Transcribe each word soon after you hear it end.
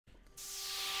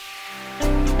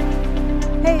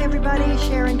Hey everybody,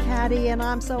 Sharon Caddy, and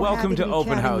I'm so Welcome happy to be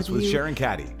Open chatting House with you. Sharon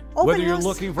Caddy. Open Whether you're House,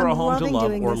 looking for I'm a home to loving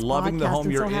love doing or this loving the podcast, home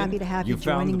and you're so happy to in, have you you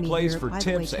found joining the me place here. for By the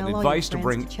way, tips and tell all advice your to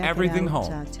friends bring check it everything out,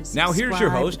 home. to Now here's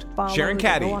your subscribe, host, follow, Sharon to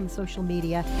Caddy. Go on social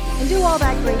media and do all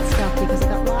that great stuff because I've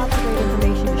got lots of great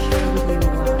information to share with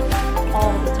you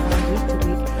all the time, week to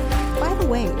week. By the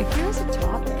way, if there's a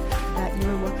topic that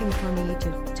you're looking for me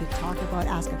to talk about,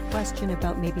 ask a question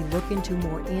about, maybe look into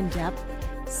more in depth,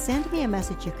 send me a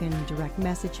message. You can direct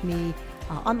message me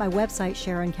on my website,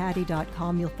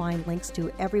 SharonCaddy.com. You'll find links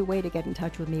to every way to get in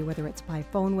touch with me, whether it's by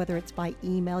phone, whether it's by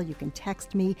email. You can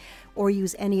text me or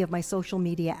use any of my social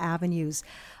media avenues.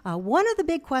 One of the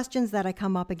big questions that I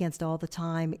come up against all the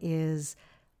time is,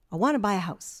 I want to buy a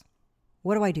house.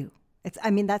 What do I do?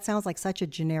 That sounds like such a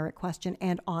generic question.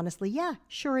 And honestly, yeah,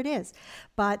 sure it is.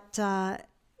 But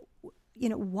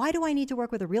why do I need to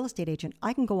work with a real estate agent?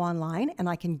 I can go online and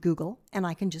I can Google and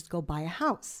I can just go buy a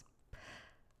house.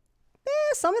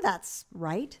 Some of that's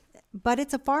right, but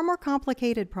it's a far more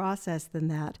complicated process than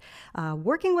that.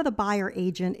 Working with a buyer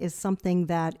agent is something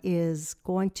that is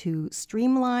going to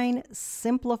streamline,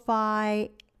 simplify,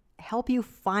 help you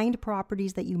find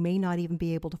properties that you may not even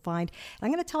be able to find. And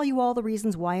I'm going to tell you all the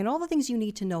reasons why and all the things you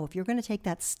need to know if you're going to take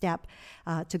that step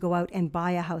to go out and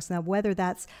buy a house. Now, whether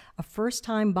that's a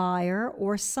first-time buyer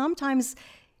or sometimes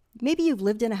maybe you've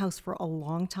lived in a house for a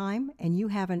long time and you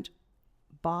haven't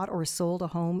bought or sold a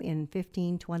home in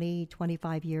 15, 20,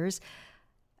 25 years.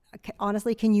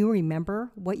 Honestly, can you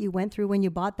remember what you went through when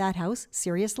you bought that house?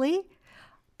 Seriously?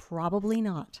 Probably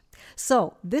not.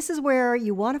 So this is where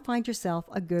you want to find yourself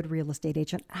a good real estate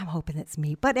agent. I'm hoping it's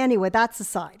me. But anyway, that's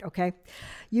aside, okay?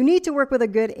 You need to work with a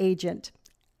good agent.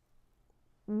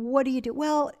 What do?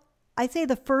 Well, I'd say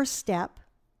the first step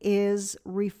is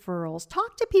referrals.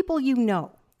 Talk to people you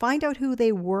know. Find out who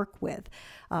they work with.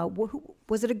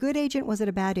 Was it a good agent? Was it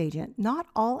a bad agent? Not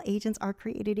all agents are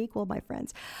created equal, my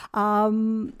friends.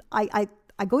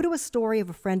 I go to a story of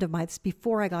a friend of mine. This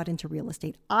before I got into real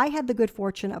estate. I had the good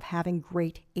fortune of having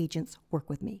great agents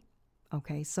work with me.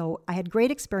 Okay, so I had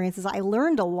great experiences. I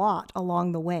learned a lot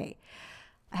along the way.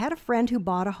 I had a friend who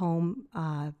bought a home.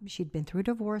 She'd been through a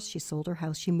divorce. She sold her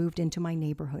house. She moved into my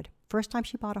neighborhood. First time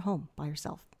she bought a home by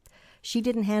herself. She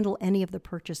didn't handle any of the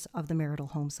purchase of the marital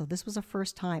home, so this was a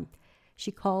first time.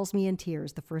 She calls me in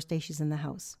tears the first day she's in the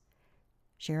house.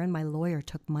 Sharon, my lawyer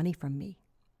took money from me.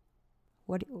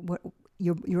 What?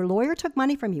 Your lawyer took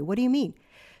money from you? What do you mean?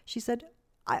 She said,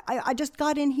 I just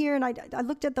got in here and I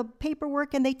looked at the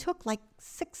paperwork and they took like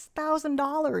 $6,000.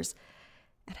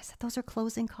 And I said, those are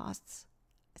closing costs.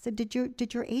 I said, did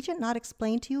your agent not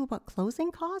explain to you about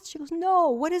closing costs? She goes,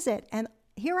 no, what is it? And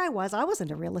here I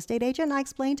wasn't a real estate agent. And I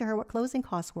explained to her what closing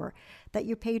costs were, that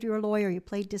you paid your lawyer, you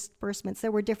paid disbursements.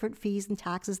 There were different fees and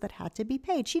taxes that had to be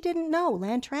paid. She didn't know,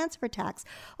 land transfer tax,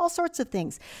 all sorts of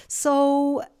things.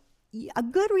 So a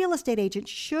good real estate agent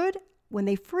should, when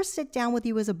they first sit down with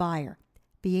you as a buyer,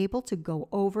 be able to go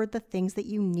over the things that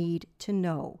you need to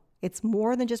know. It's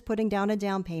more than just putting down a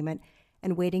down payment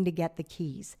and waiting to get the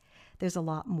keys. There's a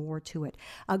lot more to it.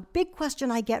 A big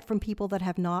question I get from people that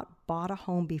have not bought a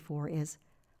home before is,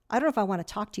 I don't know if I want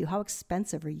to talk to you. How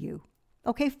expensive are you?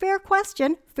 Okay, fair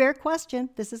question.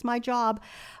 This is my job.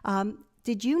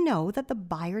 Did you know that the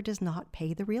buyer does not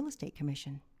pay the real estate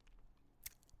commission?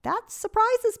 That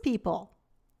surprises people.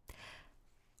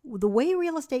 The way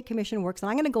real estate commission works,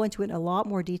 and I'm going to go into it in a lot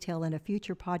more detail in a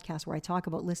future podcast where I talk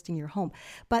about listing your home,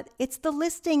 but it's the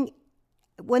listing.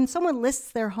 When someone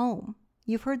lists their home,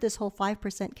 you've heard this whole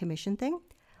 5% commission thing.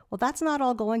 Well, that's not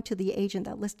all going to the agent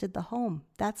that listed the home.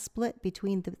 That's split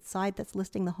between the side that's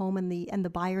listing the home and the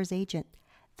buyer's agent.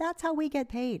 That's how we get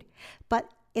paid. But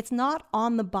it's not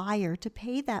on the buyer to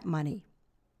pay that money.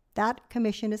 That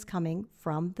commission is coming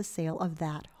from the sale of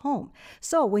that home.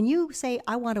 So when you say,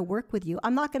 I want to work with you,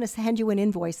 I'm not going to send you an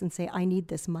invoice and say, I need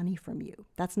this money from you.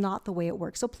 That's not the way it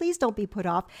works. So please don't be put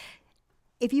off.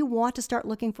 If you want to start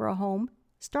looking for a home,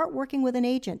 start working with an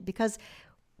agent, because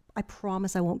I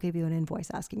promise I won't give you an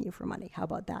invoice asking you for money. How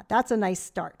about that? That's a nice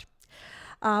start.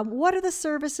 What are the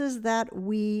services that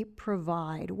we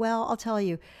provide? Well, I'll tell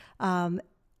you,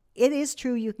 it is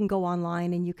true you can go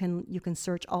online and you can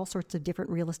search all sorts of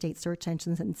different real estate search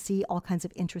engines and see all kinds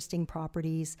of interesting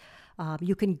properties.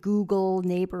 You can Google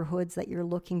neighborhoods that you're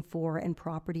looking for and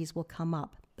properties will come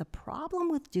up. The problem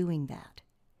with doing that,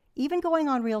 even going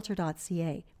on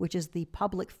Realtor.ca, which is the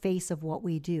public face of what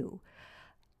we do,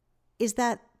 is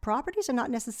that properties are not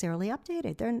necessarily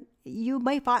updated. You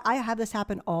may find, I have this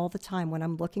happen all the time when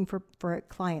I'm looking for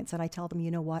clients, and I tell them, you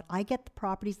know what, I get the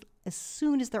properties as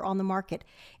soon as they're on the market.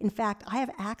 In fact, I have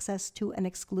access to an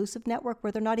exclusive network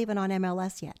where they're not even on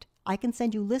MLS yet. I can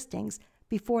send you listings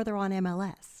before they're on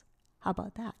MLS. How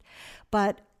about that?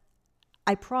 But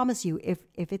I promise you, if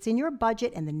it's in your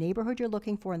budget and the neighborhood you're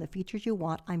looking for and the features you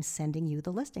want, I'm sending you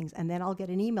the listings. And then I'll get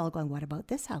an email going, what about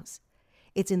this house?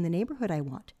 It's in the neighborhood I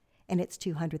want, and it's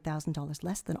 $200,000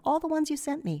 less than all the ones you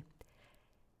sent me.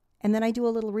 And then I do a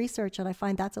little research and I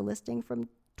find that's a listing from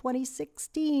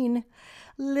 2016. A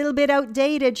little bit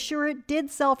outdated. Sure, it did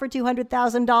sell for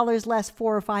 $200,000 less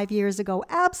 4 or 5 years ago.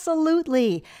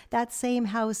 Absolutely. That same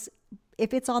house,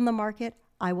 if it's on the market,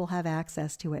 I will have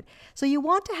access to it. So you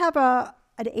want to have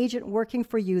an agent working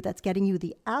for you that's getting you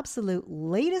the absolute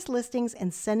latest listings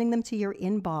and sending them to your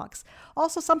inbox.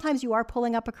 Also, sometimes you are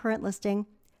pulling up a current listing,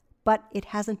 but it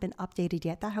hasn't been updated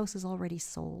yet. That house is already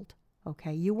sold.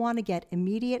 Okay, you want to get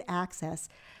immediate access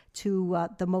to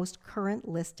the most current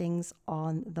listings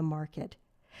on the market.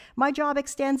 My job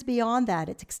extends beyond that.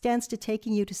 It extends to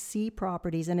taking you to see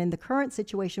properties. And in the current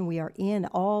situation we are in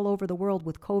all over the world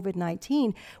with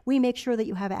COVID-19, we make sure that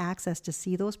you have access to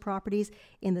see those properties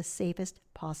in the safest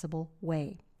possible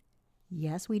way.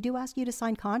 Yes, we do ask you to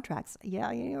sign contracts. Yeah,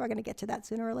 we're going to get to that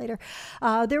sooner or later.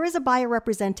 There is a buyer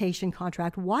representation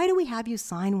contract. Why do we have you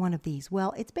sign one of these?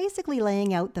 Well, it's basically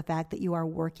laying out the fact that you are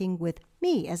working with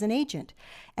me as an agent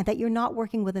and that you're not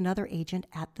working with another agent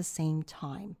at the same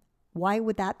time. Why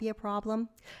would that be a problem?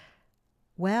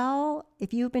 Well,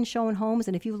 if you've been shown homes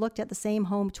and if you've looked at the same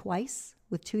home twice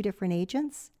with 2 different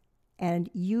agents and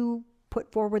you put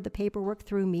forward the paperwork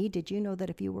through me, did you know that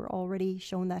if you were already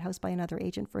shown that house by another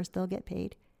agent first, they'll get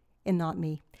paid and not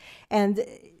me? And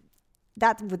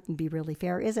that wouldn't be really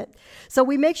fair, is it? So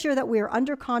we make sure that we're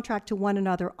under contract to one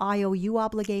another, IOU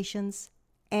obligations,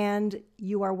 and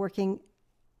you are working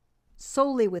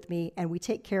solely with me, and we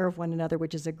take care of one another,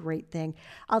 which is a great thing.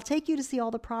 I'll take you to see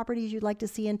all the properties you'd like to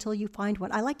see until you find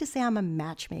one. I like to say I'm a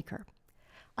matchmaker.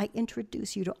 I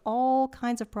introduce you to all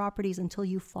kinds of properties until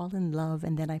you fall in love,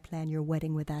 and then I plan your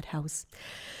wedding with that house.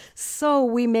 So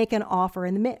we make an offer,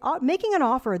 and making an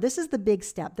offer, this is the big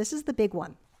step. This is the big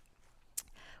one.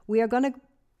 We are going to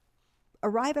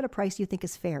arrive at a price you think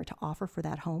is fair to offer for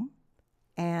that home.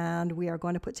 And we are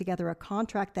going to put together a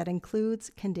contract that includes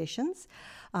conditions.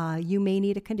 You may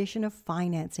need a condition of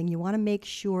financing. You want to make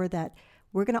sure that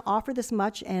we're going to offer this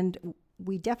much, and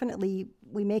we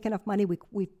make enough money.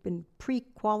 We've been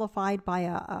pre-qualified by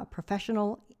a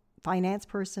professional finance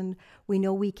person. We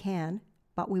know we can,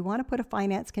 but we want to put a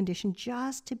finance condition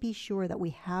just to be sure that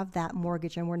we have that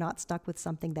mortgage and we're not stuck with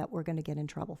something that we're going to get in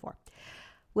trouble for.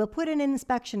 We'll put an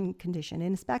inspection condition. An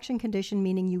inspection condition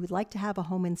meaning you would like to have a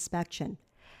home inspection.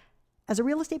 As a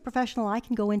real estate professional, I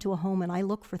can go into a home and I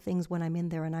look for things when I'm in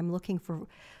there, and I'm looking for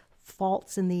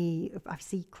faults if I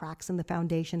see cracks in the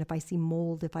foundation, if I see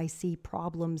mold, if I see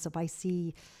problems, if I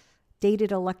see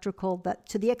dated electrical, that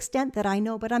to the extent that I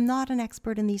know, but I'm not an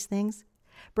expert in these things.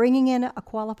 Bringing in a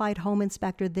qualified home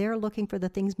inspector, they're looking for the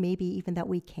things maybe even that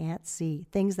we can't see,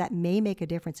 things that may make a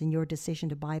difference in your decision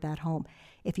to buy that home.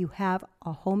 If you have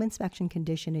a home inspection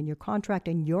condition in your contract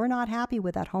and you're not happy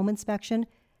with that home inspection,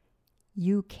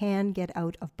 you can get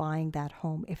out of buying that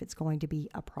home if it's going to be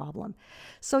a problem.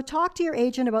 So talk to your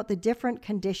agent about the different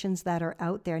conditions that are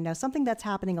out there. Now, something that's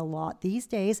happening a lot these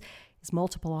days is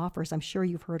multiple offers. I'm sure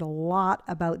you've heard a lot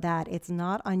about that. It's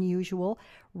not unusual.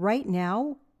 Right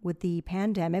now, with the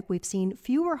pandemic, we've seen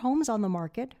fewer homes on the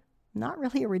market, not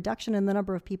really a reduction in the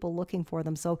number of people looking for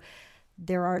them. So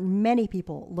there are many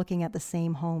people looking at the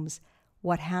same homes.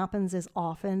 What happens is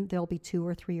often there'll be 2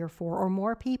 or 3 or 4 or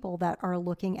more people that are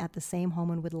looking at the same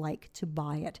home and would like to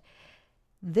buy it.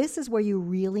 This is where you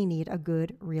really need a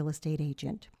good real estate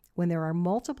agent. When there are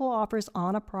multiple offers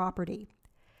on a property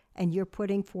and you're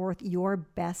putting forth your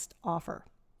best offer.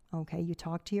 Okay, you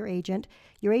talk to your agent.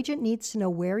 Your agent needs to know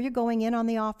where you're going in on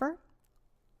the offer,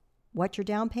 what your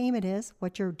down payment is,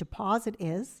 what your deposit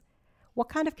is, what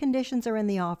kind of conditions are in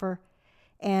the offer,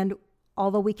 and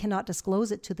although we cannot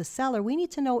disclose it to the seller, we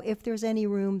need to know if there's any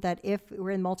room that if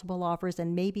we're in multiple offers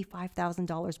and maybe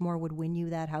 $5,000 more would win you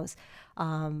that house.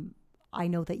 I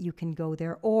know that you can go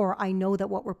there, or I know that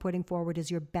what we're putting forward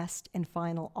is your best and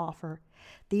final offer.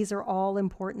 These are all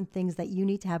important things that you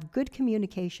need to have good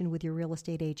communication with your real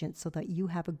estate agent so that you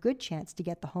have a good chance to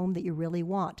get the home that you really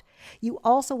want. You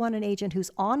also want an agent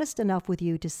who's honest enough with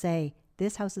you to say,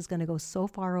 this house is going to go so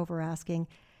far over asking.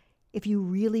 If you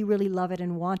really, really love it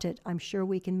and want it, I'm sure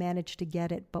we can manage to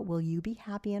get it, but will you be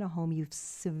happy in a home you've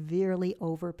severely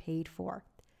overpaid for?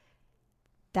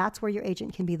 That's where your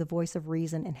agent can be the voice of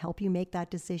reason and help you make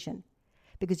that decision,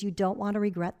 because you don't want to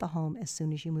regret the home as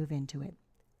soon as you move into it.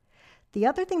 The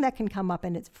other thing that can come up,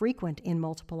 and it's frequent in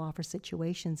multiple offer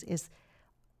situations, is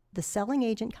the selling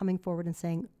agent coming forward and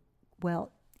saying,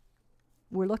 well,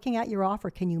 we're looking at your offer.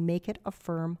 Can you make it a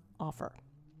firm offer?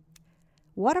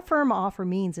 What a firm offer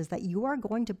means is that you are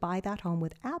going to buy that home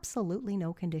with absolutely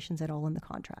no conditions at all in the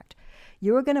contract.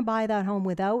 You are going to buy that home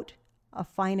without a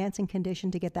financing condition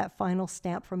to get that final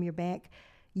stamp from your bank.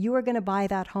 You are going to buy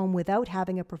that home without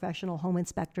having a professional home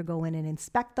inspector go in and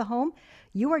inspect the home.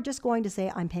 You are just going to say,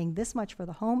 I'm paying this much for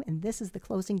the home, and this is the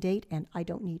closing date, and I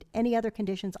don't need any other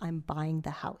conditions. I'm buying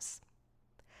the house.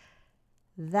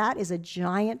 That is a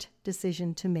giant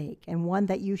decision to make, and one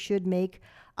that you should make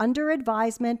under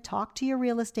advisement. Talk to your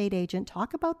real estate agent.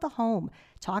 Talk about the home.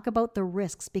 Talk about the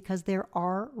risks, because there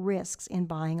are risks in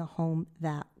buying a home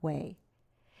that way.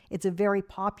 It's a very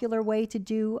popular way to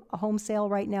do a home sale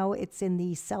right now. It's in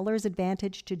the seller's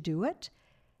advantage to do it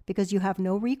because you have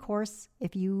no recourse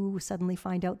if you suddenly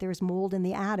find out there's mold in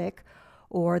the attic,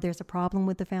 or there's a problem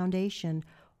with the foundation,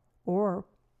 or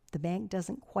the bank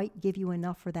doesn't quite give you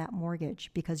enough for that mortgage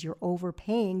because you're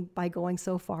overpaying by going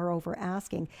so far over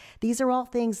asking. These are all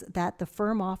things that the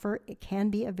firm offer. It can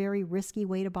be a very risky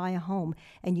way to buy a home,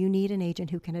 and you need an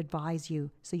agent who can advise you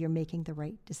so you're making the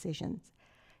right decisions.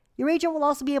 Your agent will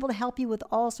also be able to help you with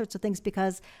all sorts of things,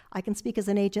 because I can speak as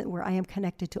an agent where I am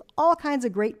connected to all kinds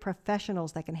of great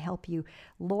professionals that can help you.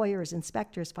 Lawyers,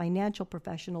 inspectors, financial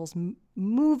professionals,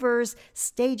 movers,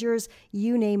 stagers,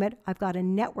 you name it. I've got a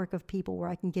network of people where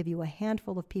I can give you a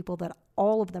handful of people that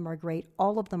all of them are great.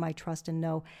 All of them I trust and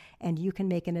know, and you can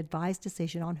make an advised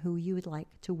decision on who you would like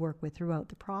to work with throughout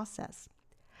the process.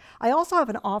 I also have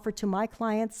an offer to my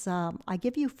clients. I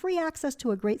give you free access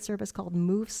to a great service called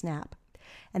MoveSnap.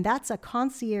 And that's a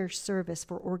concierge service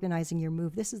for organizing your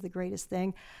move. This is the greatest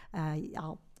thing.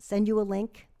 I'll send you a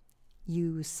link.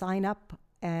 You sign up,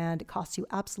 and it costs you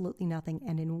absolutely nothing.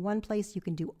 And in one place, you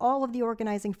can do all of the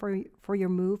organizing for your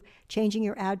move, changing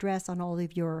your address on all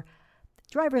of your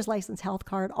driver's license, health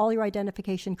card, all your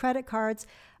identification, credit cards.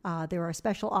 There are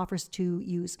special offers to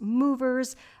use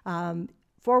movers,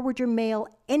 forward your mail,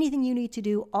 anything you need to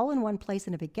do, all in one place.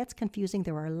 And if it gets confusing,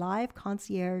 there are live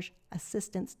concierge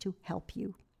assistants to help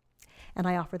you. And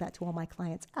I offer that to all my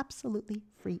clients absolutely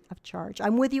free of charge.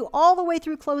 I'm with you all the way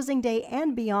through closing day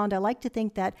and beyond. I like to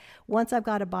think that once I've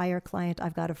got a buyer client,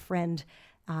 I've got a friend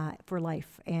for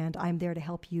life. And I'm there to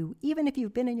help you. Even if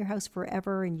you've been in your house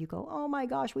forever and you go, oh my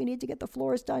gosh, we need to get the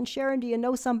floors done. Sharon, do you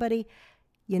know somebody?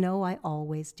 You know, I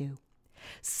always do.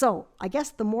 So I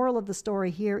guess the moral of the story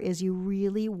here is you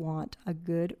really want a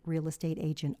good real estate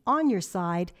agent on your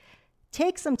side.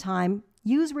 Take some time,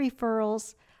 use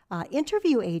referrals,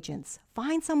 interview agents,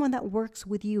 find someone that works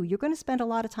with you. You're going to spend a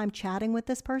lot of time chatting with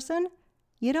this person.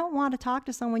 You don't want to talk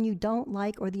to someone you don't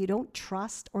like, or that you don't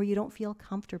trust, or you don't feel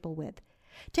comfortable with.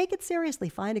 Take it seriously.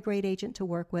 Find a great agent to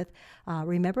work with.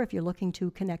 Remember, if you're looking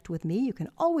to connect with me, you can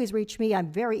always reach me.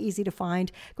 I'm very easy to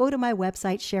find. Go to my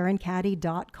website,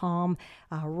 SharonCaddy.com.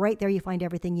 Right there, you find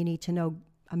everything you need to know.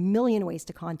 A million ways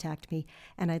to contact me,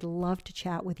 and I'd love to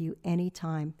chat with you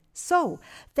anytime. So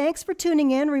thanks for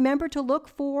tuning in. Remember to look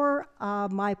for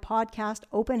my podcast,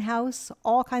 Open House,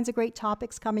 all kinds of great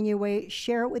topics coming your way.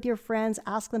 Share it with your friends.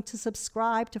 Ask them to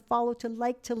subscribe, to follow, to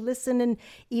like, to listen, and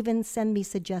even send me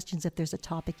suggestions if there's a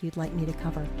topic you'd like me to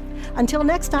cover. Until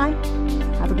next time,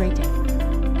 have a great day.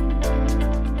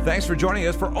 Thanks for joining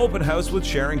us for Open House with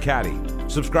Sharon Caddy.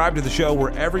 Subscribe to the show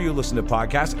wherever you listen to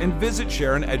podcasts, and visit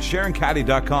Sharon at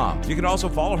SharonCaddy.com. You can also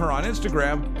follow her on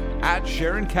Instagram at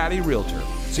Sharon Caddy Realtor.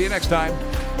 See you next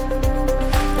time.